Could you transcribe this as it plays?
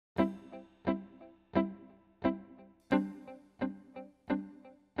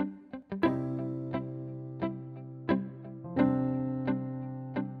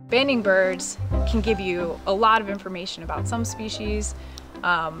Banding birds can give you a lot of information about some species,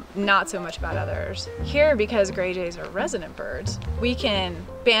 not so much about others. Here, because gray jays are resident birds, we can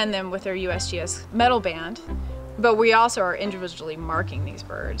band them with their USGS metal band, but we also are individually marking these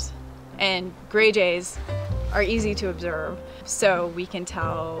birds. And gray jays are easy to observe, so we can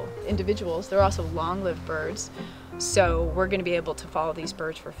tell individuals. They're also long-lived birds, so we're going to be able to follow these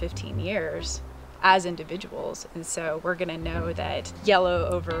birds for 15 years as individuals. And so we're going to know that yellow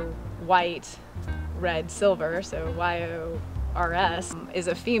over white, red, silver, so YORS, is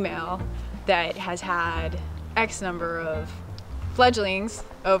a female that has had X number of fledglings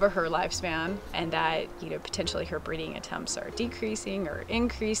over her lifespan, and that, you know, potentially her breeding attempts are decreasing or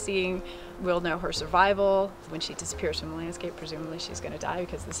increasing. We'll know her survival. When she disappears from the landscape, presumably she's going to die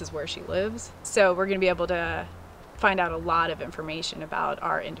because this is where she lives. So we're going to be able to find out a lot of information about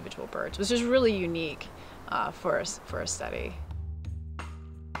our individual birds, which is really unique for a study.